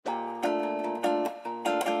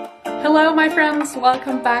Hello my friends,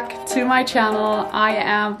 welcome back to my channel. I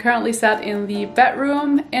am currently sat in the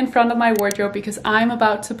bedroom in front of my wardrobe because I'm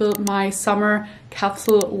about to build my summer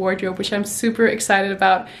capsule wardrobe, which I'm super excited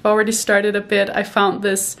about. I've already started a bit. I found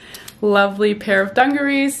this lovely pair of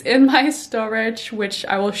dungarees in my storage, which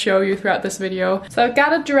I will show you throughout this video. So I've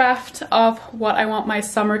got a draft of what I want my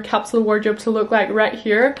summer capsule wardrobe to look like right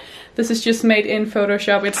here. This is just made in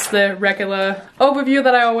Photoshop. It's the regular overview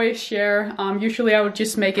that I always share. Usually I would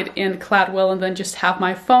just make it in Cladwell and then just have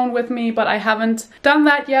my phone with me, but I haven't done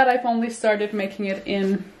that yet. I've only started making it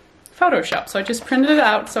in Photoshop. So I just printed it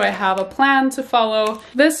out so I have a plan to follow.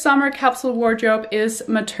 This summer capsule wardrobe is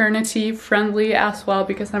maternity friendly as well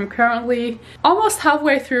because I'm currently almost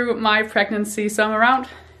halfway through my pregnancy, so I'm around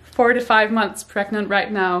 4 to 5 months pregnant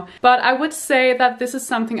right now. But I would say that this is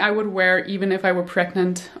something I would wear even if I were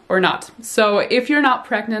pregnant or not. So if you're not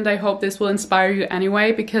pregnant, I hope this will inspire you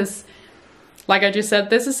anyway, because like I just said,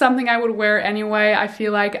 this is something I would wear anyway. I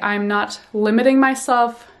feel like I'm not limiting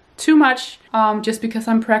myself too much just because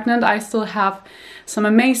I'm pregnant. I still have some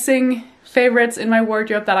amazing favorites in my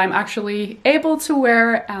wardrobe that I'm actually able to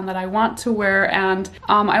wear and that I want to wear, and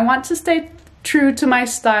I want to stay true to my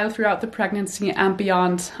style throughout the pregnancy and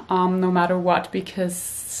beyond, no matter what,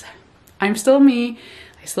 because I'm still me.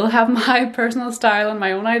 I still have my personal style and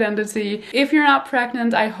my own identity. If you're not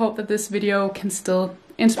pregnant, I hope that this video can still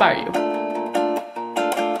inspire you.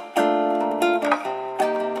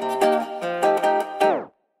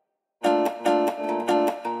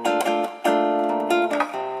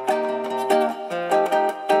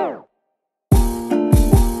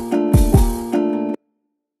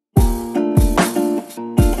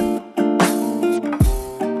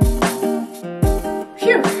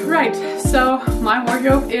 So my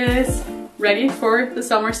wardrobe is ready for the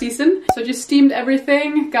summer season. So just steamed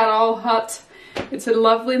everything, got all hot. It's a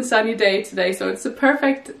lovely and sunny day today, so it's the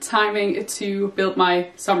perfect timing to build my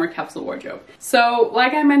summer capsule wardrobe. So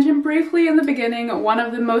like I mentioned briefly in the beginning, one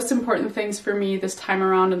of the most important things for me this time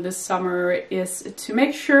around in this summer is to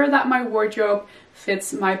make sure that my wardrobe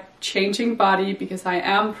fits my changing body, because I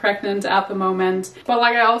am pregnant at the moment. But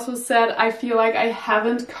like I also said, I feel like I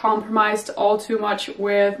haven't compromised all too much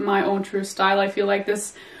with my own true style. I feel like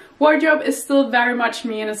this wardrobe is still very much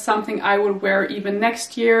me, and it's something I would wear even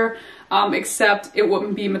next year, except it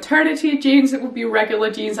wouldn't be maternity jeans, it would be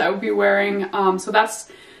regular jeans I would be wearing. So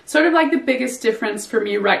that's sort of like the biggest difference for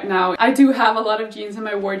me right now. I do have a lot of jeans in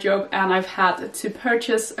my wardrobe, and I've had to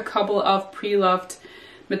purchase a couple of pre-loved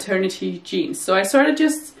maternity jeans. So I sort of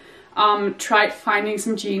just tried finding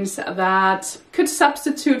some jeans that could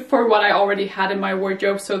substitute for what I already had in my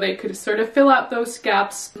wardrobe, so they could sort of fill out those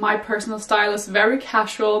gaps. My personal style is very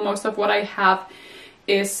casual. Most of what I have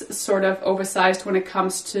is sort of oversized when it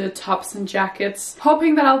comes to tops and jackets,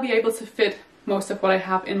 hoping that I'll be able to fit most of what I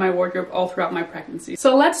have in my wardrobe all throughout my pregnancy.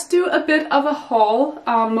 So let's do a bit of a haul.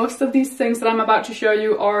 Most of these things that I'm about to show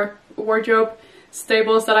you are wardrobe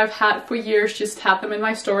staples that I've had for years, just had them in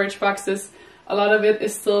my storage boxes. A lot of it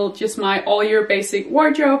is still just my all-year basic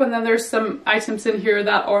wardrobe, and then there's some items in here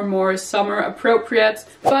that are more summer appropriate.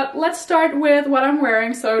 But let's start with what I'm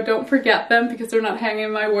wearing, so don't forget them because they're not hanging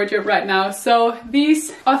in my wardrobe right now. So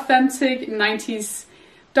these authentic 90s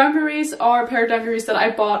dungarees are a pair of dungarees that I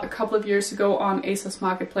bought a couple of years ago on ASOS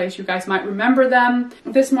Marketplace. You guys might remember them.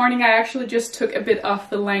 This morning I actually just took a bit off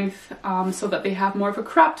the length so that they have more of a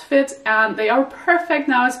cropped fit, and they are perfect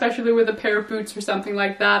now, especially with a pair of boots or something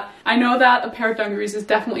like that. I know that a pair of dungarees is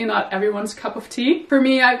definitely not everyone's cup of tea. For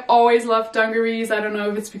me, I've always loved dungarees. I don't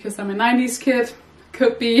know if it's because I'm a 90s kid.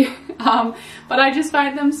 Could be, but I just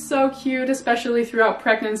find them so cute, especially throughout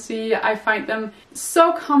pregnancy. I find them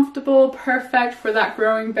so comfortable, perfect for that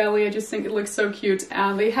growing belly. I just think it looks so cute,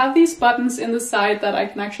 and they have these buttons in the side that I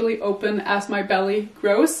can actually open as my belly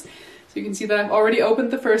grows. So you can see that I've already opened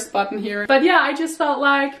the first button here. But yeah, I just felt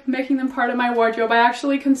like making them part of my wardrobe. I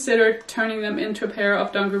actually considered turning them into a pair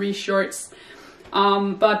of dungaree shorts,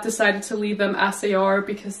 but decided to leave them as they are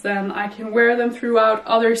because then I can wear them throughout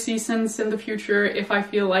other seasons in the future if I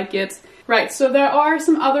feel like it. Right, so there are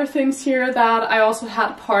some other things here that I also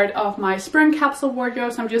had part of my spring capsule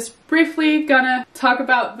wardrobe, so I'm just briefly gonna talk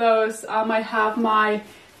about those. I have my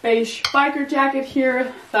beige biker jacket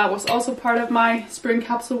here that was also part of my spring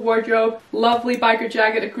capsule wardrobe. Lovely biker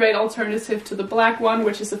jacket, a great alternative to the black one,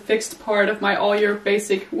 which is a fixed part of my all-year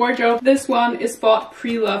basic wardrobe. This one is bought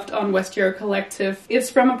pre-loved on Westyear Collective. It's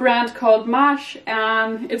from a brand called Mash,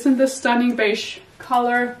 and it's in this stunning beige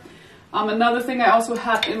color. Another thing I also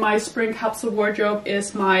had in my spring capsule wardrobe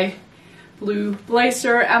is my blue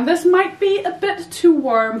blazer, and this might be a bit too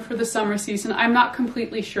warm for the summer season. I'm not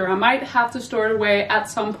completely sure. I might have to store it away at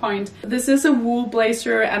some point. This is a wool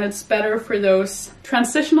blazer and it's better for those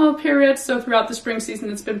transitional periods, so throughout the spring season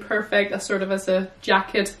it's been perfect as sort of as a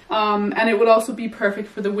jacket, and it would also be perfect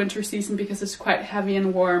for the winter season because it's quite heavy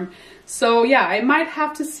and warm. So yeah, I might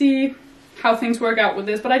have to see how things work out with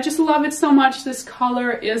this, but I just love it so much. This color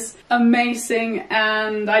is amazing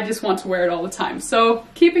and I just want to wear it all the time. So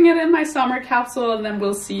keeping it in my summer capsule, and then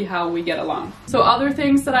we'll see how we get along. So other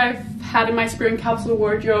things that I've had in my spring capsule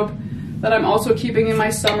wardrobe that I'm also keeping in my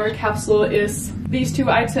summer capsule is these two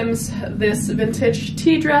items. This vintage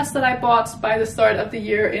tea dress that I bought by the start of the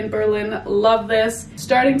year in Berlin. Love this.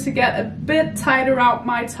 Starting to get a bit tight around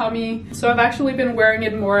my tummy, so I've actually been wearing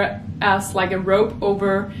it more as like a robe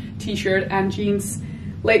over t-shirt and jeans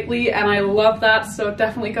lately, and I love that, so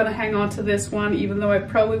definitely gonna hang on to this one, even though I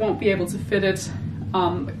probably won't be able to fit it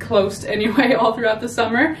closed anyway all throughout the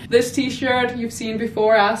summer. This t-shirt you've seen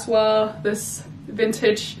before as well, this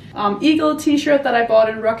vintage eagle t-shirt that I bought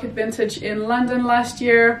in Rocket Vintage in London last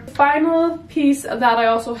year. Final piece that I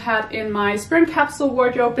also had in my spring capsule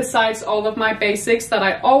wardrobe, besides all of my basics that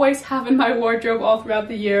I always have in my wardrobe all throughout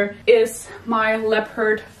the year, is my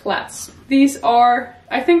leopard flats. These are,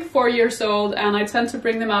 I think, 4 years old, and I tend to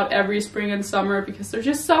bring them out every spring and summer because they're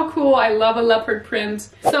just so cool. I love a leopard print.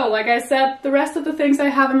 So like I said, the rest of the things I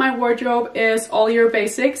have in my wardrobe is all your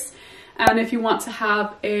basics. And if you want to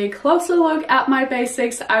have a closer look at my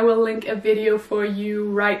basics, I will link a video for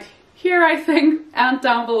you right here, I think, and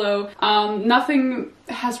down below. Nothing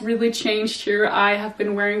has really changed here. I have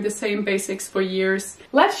been wearing the same basics for years.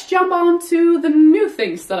 Let's jump on to the new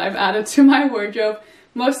things that I've added to my wardrobe.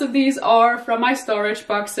 Most of these are from my storage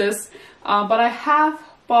boxes, but I have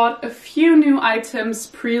bought a few new items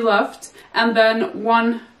pre-loved, and then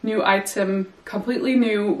one new item completely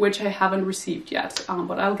new which I haven't received yet,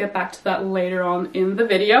 but I'll get back to that later on in the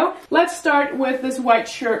video. Let's start with this white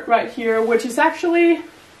shirt right here, which is actually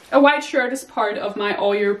a white shirt as part of my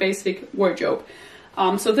all your basic wardrobe.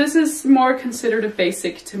 So this is more considered a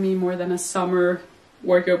basic to me more than a summer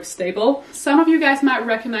wardrobe staple. Some of you guys might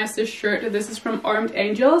recognize this shirt. This is from Armed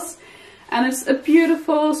Angels, and it's a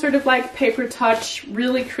beautiful sort of like paper touch,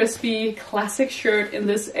 really crispy classic shirt in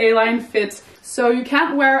this A-line fit. So you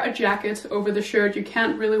can't wear a jacket over the shirt, you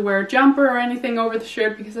can't really wear a jumper or anything over the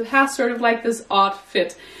shirt because it has sort of like this odd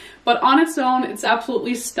fit. But on its own, it's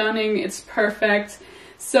absolutely stunning, it's perfect.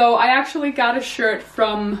 So I actually got a shirt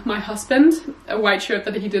from my husband, a white shirt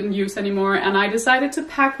that he didn't use anymore, and I decided to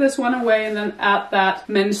pack this one away and then add that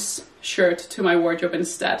men's shirt to my wardrobe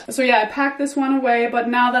instead. So yeah, I packed this one away, but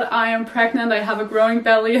now that I am pregnant, I have a growing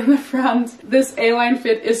belly in the front. This A-line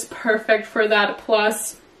fit is perfect for that.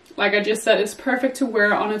 Plus, like I just said, it's perfect to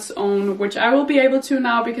wear on its own, which I will be able to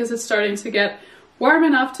now because it's starting to get warm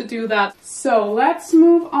enough to do that. So let's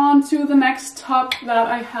move on to the next top that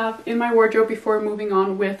I have in my wardrobe before moving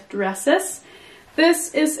on with dresses.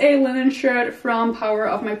 This is a linen shirt from Power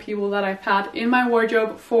of My People that I've had in my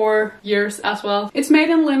wardrobe for years as well. It's made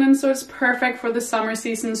in linen, so it's perfect for the summer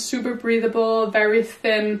season, super breathable, very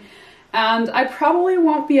thin. And I probably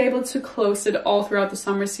won't be able to close it all throughout the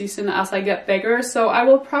summer season as I get bigger, so I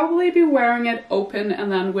will probably be wearing it open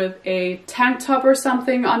and then with a tank top or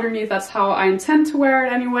something underneath. That's how I intend to wear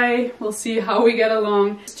it anyway. We'll see how we get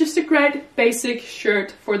along. It's just a great basic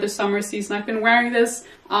shirt for the summer season. I've been wearing this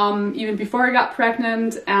even before I got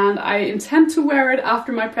pregnant, and I intend to wear it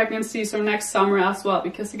after my pregnancy, so next summer as well,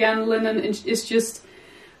 because again, linen is just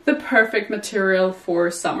the perfect material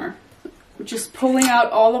for summer. Just pulling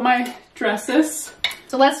out all of my dresses.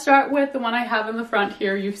 So let's start with the one I have in the front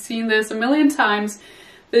here. You've seen this a million times.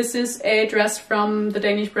 This is a dress from the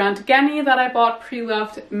Danish brand Ganni that I bought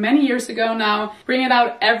pre-loved many years ago now. Bring it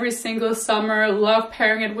out every single summer. Love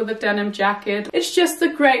pairing it with a denim jacket. It's just a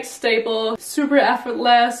great staple. Super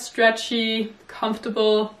effortless, stretchy,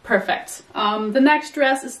 comfortable, perfect. The next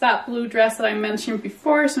dress is that blue dress that I mentioned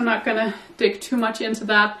before, so I'm not gonna dig too much into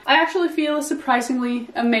that. I actually feel surprisingly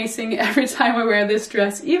amazing every time I wear this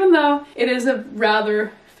dress, even though it is a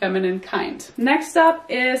rather feminine kind. Next up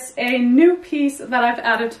is a new piece that I've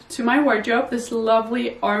added to my wardrobe, this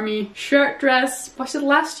lovely army shirt dress. Was it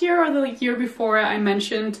last year or the year before I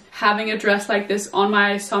mentioned having a dress like this on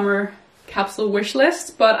my summer capsule wish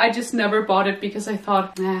list, but I just never bought it because I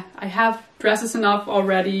thought, nah, I have dresses enough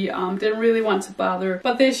already, didn't really want to bother.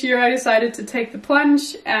 But this year I decided to take the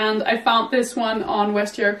plunge, and I found this one on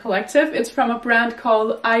Vestiaire Collective. It's from a brand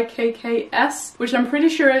called IKKS, which I'm pretty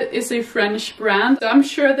sure is a French brand. So I'm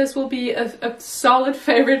sure this will be a solid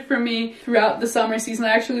favorite for me throughout the summer season. I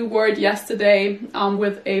actually wore it yesterday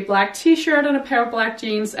with a black t-shirt and a pair of black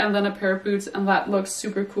jeans and then a pair of boots, and that looks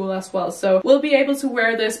super cool as well. So we'll be able to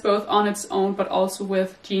wear this both on its own but also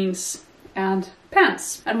with jeans and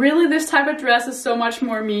pants. And really this type of dress is so much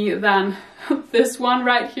more me than this one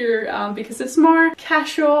right here, because it's more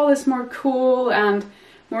casual, it's more cool and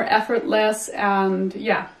more effortless, and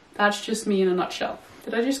yeah, that's just me in a nutshell.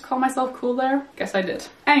 Did I just call myself cool there? Guess I did.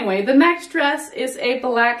 Anyway, the next dress is a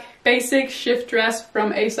black basic shift dress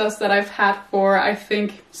from ASOS that I've had for I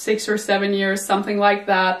think 6 or 7 years, something like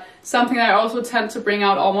that. Something I also tend to bring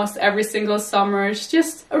out almost every single summer. It's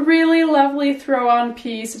just a really lovely throw-on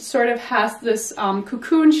piece. It sort of has this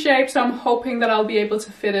cocoon shape, so I'm hoping that I'll be able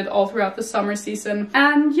to fit it all throughout the summer season.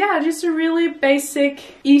 And yeah, just a really basic,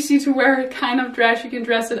 easy to wear kind of dress. You can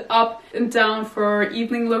dress it up and down for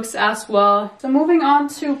evening looks as well. So moving on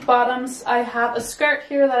to bottoms, I have a skirt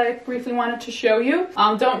here that I briefly wanted to show you.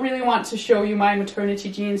 Don't really want to show you my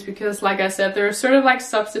maternity jeans because, like I said, they're sort of like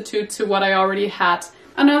substitute to what I already had.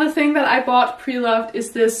 Another thing that I bought pre-loved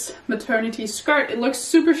is this maternity skirt. It looks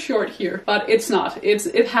super short here, but it's not.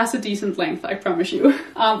 It has a decent length, I promise you.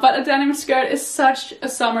 But a denim skirt is such a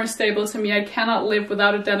summer staple to me. I cannot live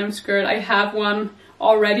without a denim skirt. I have one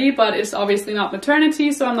already, but it's obviously not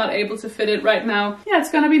maternity, so I'm not able to fit it right now. Yeah,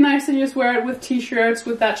 it's gonna be nice to just wear it with t-shirts,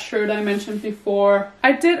 with that shirt I mentioned before.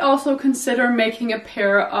 I did also consider making a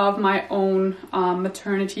pair of my own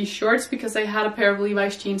maternity shorts because I had a pair of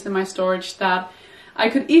Levi's jeans in my storage that I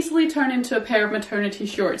could easily turn into a pair of maternity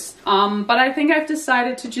shorts. But I think I've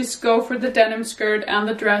decided to just go for the denim skirt and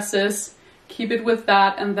the dresses, keep it with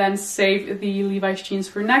that, and then save the Levi's jeans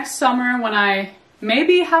for next summer when I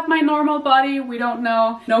maybe have my normal body. We don't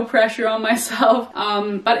know. No pressure on myself.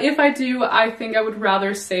 But if I do, I think I would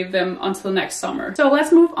rather save them until next summer. So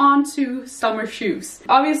let's move on to summer shoes.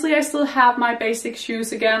 Obviously, I still have my basic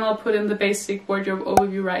shoes. Again, I'll put in the basic wardrobe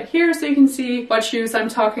overview right here so you can see what shoes I'm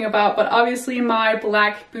talking about. But obviously my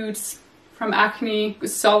black boots from Acne,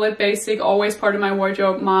 solid basic, always part of my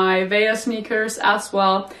wardrobe. My Vea sneakers as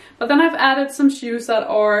well. But then I've added some shoes that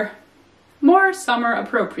are more summer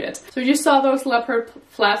appropriate. So you saw those leopard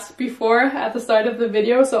flats before at the start of the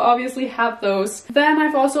video, so obviously have those. Then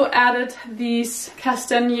I've also added these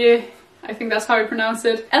Castagnet, I think that's how I pronounce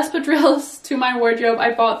it, espadrilles to my wardrobe.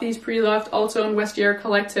 I bought these pre-loved also in Vestiaire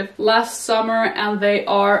Collective last summer, and they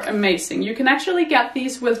are amazing. You can actually get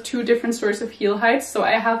these with 2 different sorts of heel heights. So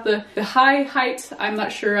I have the high height, I'm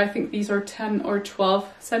not sure, I think these are 10 or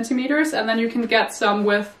 12 centimeters, and then you can get some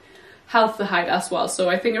with half the height as well, so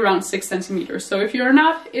I think around 6 centimeters. So if you're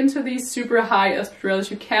not into these super high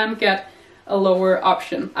espadrilles, you can get a lower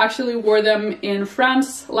option. I actually wore them in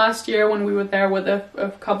France last year when we were there with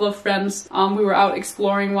a couple of friends. We were out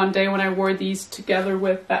exploring one day when I wore these together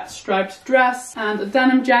with that striped dress and a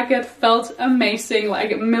denim jacket. Felt amazing, like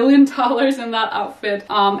 $1 million in that outfit.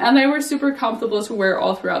 And they were super comfortable to wear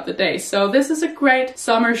all throughout the day. So this is a great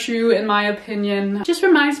summer shoe in my opinion. Just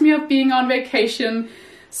reminds me of being on vacation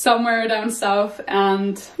somewhere down south,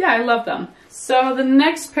 and yeah, I love them. So the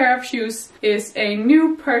next pair of shoes is a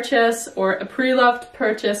new purchase or a pre-loved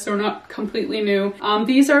purchase, or not completely new.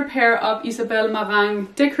 These are a pair of Isabelle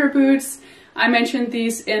Marant Dicker boots. I mentioned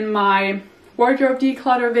these in my wardrobe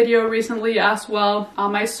declutter video recently as well.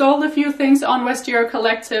 I sold a few things on Vestiaire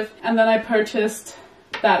Collective, and then I purchased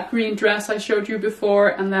that green dress I showed you before,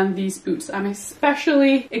 and then these boots. I'm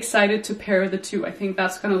especially excited to pair the two. I think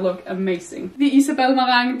that's gonna look amazing. The Isabelle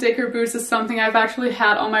Marant Dicker boots is something I've actually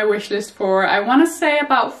had on my wish list for, I want to say,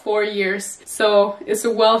 about 4 years. So it's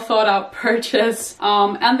a well thought out purchase.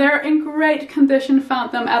 And they're in great condition.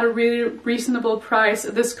 Found them at a really reasonable price.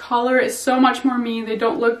 This color is so much more me. They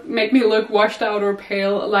don't make me look washed out or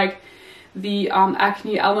pale like the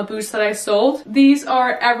Acne Alma boots that I sold. These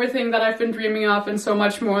are everything that I've been dreaming of and so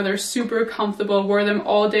much more. They're super comfortable. Wore them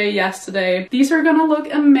all day yesterday. These are gonna look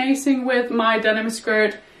amazing with my denim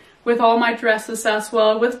skirt, with all my dresses as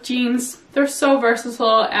well, with jeans. They're so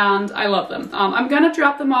versatile and I love them. I'm gonna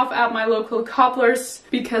drop them off at my local cobblers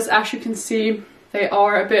because, as you can see, they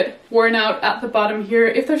are a bit worn out at the bottom here.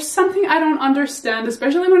 If there's something I don't understand,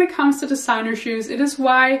 especially when it comes to designer shoes, it is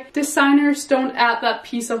why designers don't add that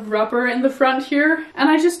piece of rubber in the front here. And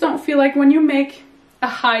I just don't feel like when you make a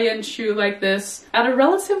high-end shoe like this at a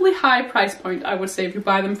relatively high price point, I would say, if you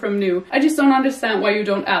buy them from new, I just don't understand why you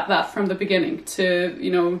don't add that from the beginning to,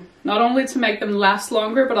 you know, not only to make them last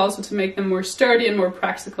longer, but also to make them more sturdy and more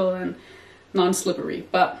practical and non-slippery,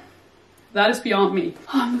 but that is beyond me.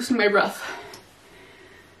 Oh, I'm losing my breath.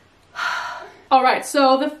 Alright,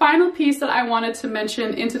 so the final piece that I wanted to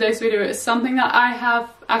mention in today's video is something that I have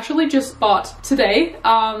actually just bought today,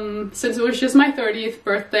 since it was just my 30th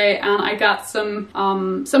birthday, and I got some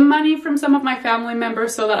money from some of my family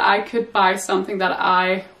members so that I could buy something that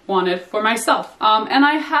I wanted for myself. And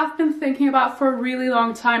I have been thinking about for a really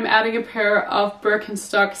long time adding a pair of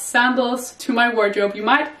Birkenstock sandals to my wardrobe. You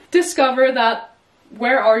might discover that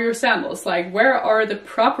where are your sandals? Like, where are the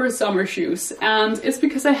proper summer shoes? And it's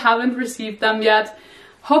because I haven't received them yet.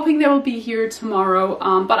 Hoping they will be here tomorrow.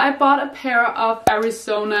 But I bought a pair of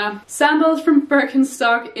Arizona sandals from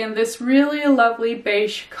Birkenstock in this really lovely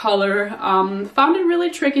beige color. Found it really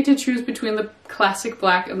tricky to choose between the classic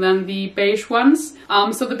black and then the beige ones.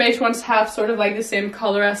 So the beige ones have sort of like the same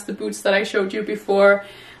color as the boots that I showed you before.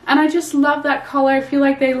 And I just love that color. I feel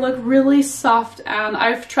like they look really soft, and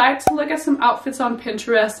I've tried to look at some outfits on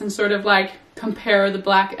Pinterest and sort of like compare the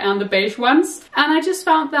black and the beige ones. And I just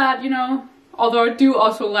found that, you know, although I do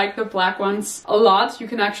also like the black ones a lot, you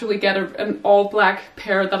can actually get an all black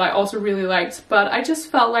pair that I also really liked. But I just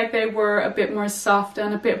felt like they were a bit more soft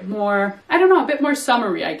and a bit more, I don't know, a bit more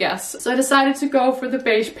summery, I guess. So I decided to go for the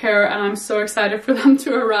beige pair, and I'm so excited for them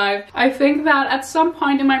to arrive. I think that at some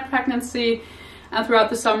point in my pregnancy and throughout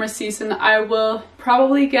the summer season, I will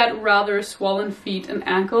probably get rather swollen feet and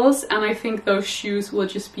ankles, and I think those shoes will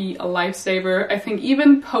just be a lifesaver. I think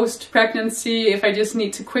even post-pregnancy, if I just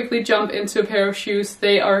need to quickly jump into a pair of shoes,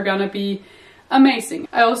 they are gonna be amazing.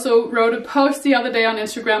 I also wrote a post the other day on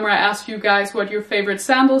Instagram where I asked you guys what your favorite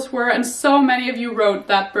sandals were, and so many of you wrote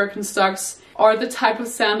that Birkenstocks are the type of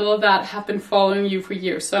sandal that have been following you for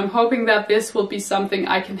years. So I'm hoping that this will be something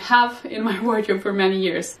I can have in my wardrobe for many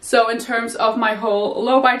years. So in terms of my whole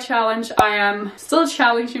low buy challenge, I am still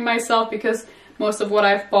challenging myself because most of what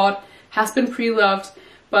I've bought has been pre-loved.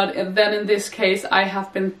 But then in this case, I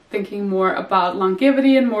have been thinking more about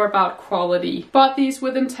longevity and more about quality. Bought these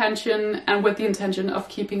with intention, and with the intention of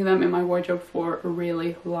keeping them in my wardrobe for a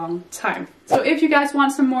really long time. So if you guys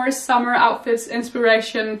want some more summer outfits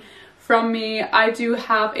inspiration from me, I do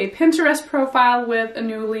have a Pinterest profile with a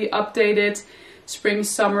newly updated spring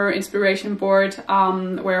summer inspiration board,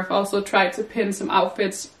 where I've also tried to pin some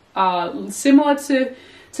outfits similar to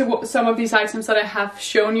some of these items that I have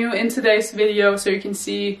shown you in today's video, so you can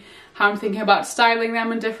see how I'm thinking about styling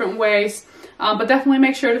them in different ways. But definitely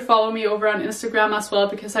make sure to follow me over on Instagram as well,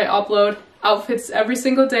 because I upload outfits every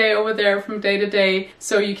single day over there from day to day,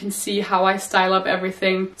 so you can see how I style up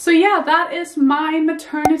everything. So yeah, that is my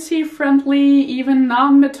maternity friendly, even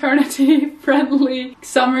non-maternity friendly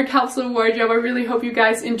summer capsule wardrobe. I really hope you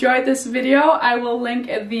guys enjoyed this video. I will link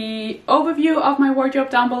the overview of my wardrobe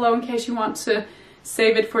down below in case you want to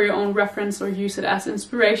save it for your own reference or use it as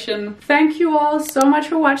inspiration. Thank you all so much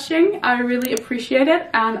for watching. I really appreciate it,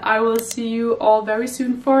 and I will see you all very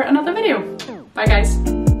soon for another video. Bye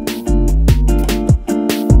guys.